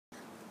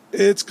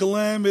It's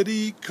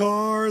Calamity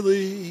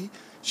Carlie.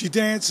 She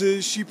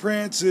dances, she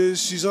prances,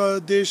 she's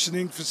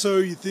auditioning for So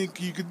You Think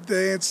You Can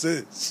Dance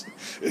This.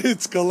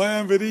 It's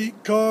Calamity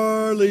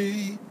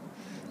Carlie.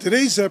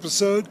 Today's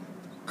episode,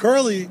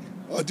 Carlie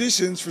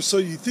auditions for So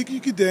You Think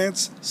You Can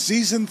Dance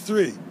Season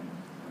 3.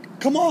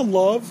 Come on,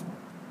 love.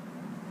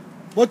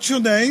 What's your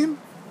name?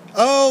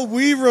 Oh,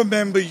 we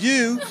remember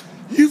you.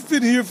 You've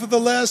been here for the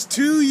last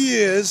 2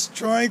 years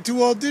trying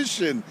to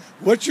audition.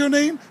 What's your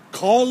name?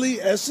 Carlie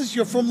Esses.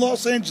 You're from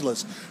Los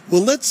Angeles.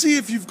 Well, let's see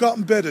if you've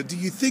gotten better. Do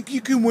you think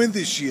you can win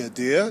this year,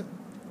 dear?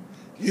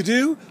 You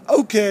do?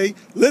 Okay,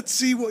 let's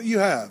see what you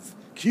have.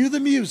 Cue the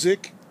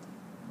music.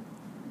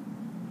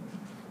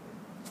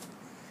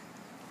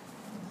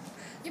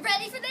 You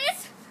ready for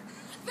this?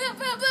 Boom,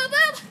 boom, boom,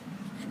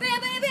 boom. Bam,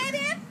 bam, bam,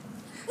 bam.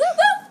 Woo,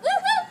 woo, woo,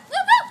 woo,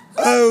 woo,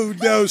 woo. Oh,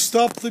 no,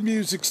 stop the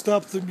music,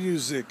 stop the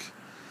music.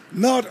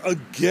 Not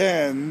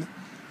again.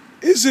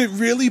 Is it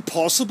really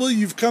possible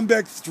you've come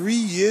back 3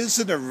 years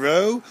in a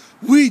row?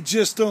 We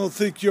just don't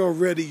think you're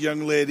ready,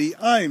 young lady.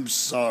 I'm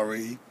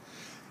sorry.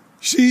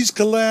 She's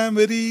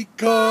Calamity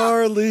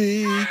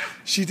Carlie.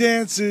 She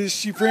dances,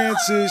 she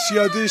prances, she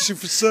auditioned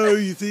for So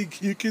You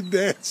Think You Can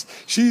Dance.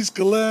 She's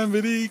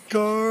Calamity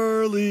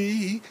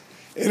Carlie.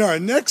 In our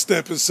next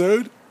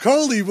episode,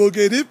 Carlie will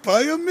get hit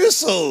by a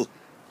missile.